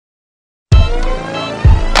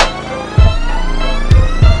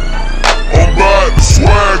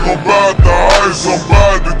about the ice, I'm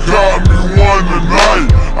about to cop me one tonight.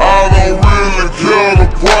 I don't really care the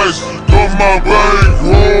price, cause my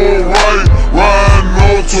bankroll right. Riding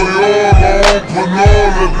on Toyota on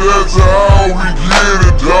Panola, that's how we get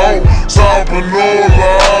it, dawg. Topping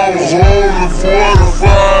Panola, I was holding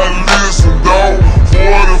 45, listen, dawg.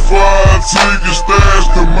 45 tickets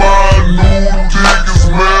stashed to my new tickets,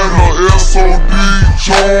 man. Her SOD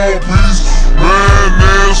charm piece, man,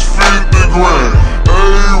 that's 50 grand.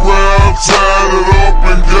 A-Rap tied it up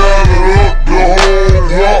and got it up the whole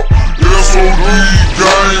walk. SOD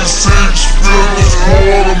gang 6 figures,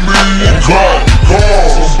 $250,000.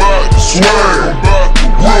 I'm about to swag, I'm about to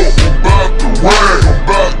whip, I'm about to rag, I'm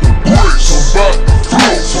about to bricks, I'm about to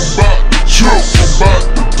flip, I'm about to choke, I'm about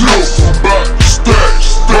to dip, I'm about to stack,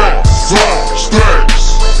 stack, stacks,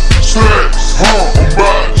 I'm about to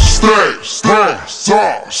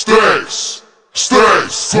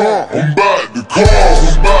stacks, I'm about to cars,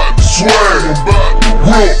 I'm about to swag, I'm about to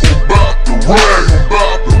whip, I'm about to rag, I'm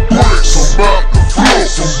about to bricks, I'm about to flip,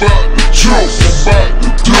 I'm about to choke, I'm about to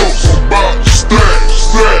dip, I'm about to stack, I'm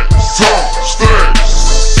about to stacks,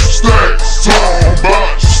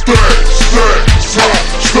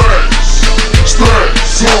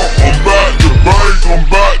 I'm about to bake, I'm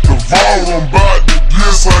about to vault, I'm about to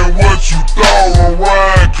this ain't what you thought. I'm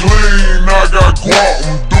riding clean, I got guap,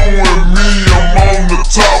 I'm doing me, I'm on the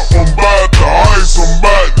top, I'm about to ice, I'm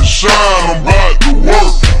about to shine, I'm about to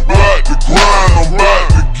work, about to grind, I'm about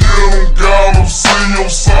to get them, got them, see them,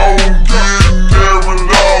 so I'm getting every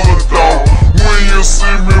dollar, dawg. When you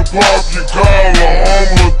see me pop your collar,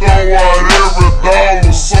 I'ma throw out every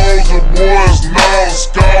dollar. Soulja boys, not a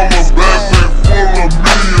scholar, backpack full of $1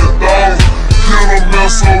 million. Get them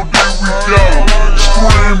SOD, we got them.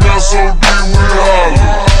 Scream SOD, we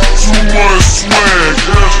holler. Too much swag,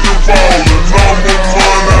 extra ballin', number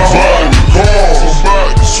money hauling. Cars, I'm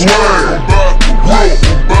about to swag, I'm about to whip,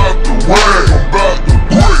 I'm about to rag, I'm about to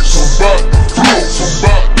bricks, I'm about to flip, I'm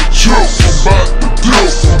about to choke, I'm about to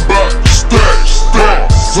dip, I'm about to stack, I'm about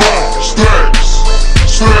to stacks, I'm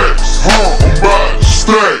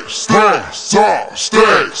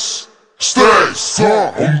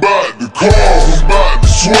about to cars, I'm about to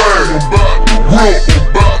swag, I'm about to whip, I'm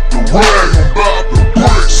about to rag, I'm about to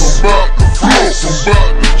bricks, I'm about to flip, I'm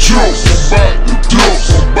about to choke, I'm about to dip,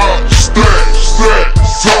 I'm about to stacks, I'm about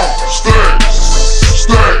to stacks.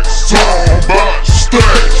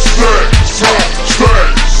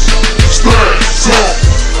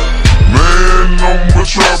 Man, I'm a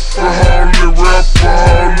trapaholic,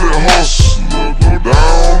 rapaholic, hustler. Go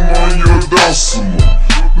down on your decimal,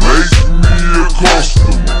 make me a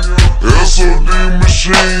customer. SOD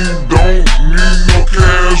machine, don't need no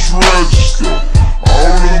cash register.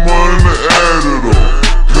 All the money added up,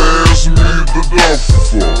 pass me the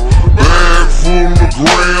duffel. Bag full of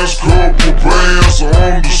grams, couple bands,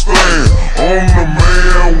 understand. I'm the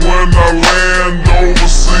man when I land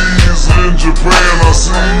overseas in Japan. I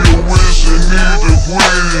see you wish you need to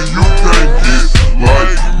quit, you can't get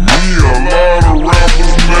like me. A lot of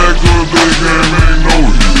rappers mad cause they can't make no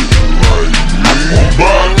hit like me. I'm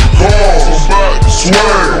about to cars, I'm about to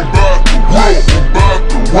swag, I'm about to whip, I'm about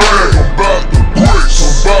to rag, I'm about to bricks,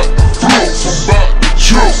 I'm about to flip, I'm about to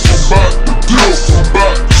choke, I'm about to dip, I'm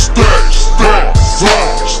about to stacks, I'm about to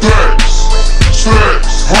stacks,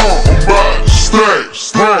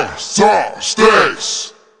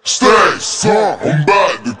 I'm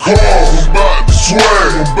about to cars, I'm about to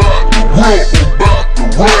swag, I'm about to whip, I'm about to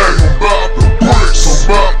rag,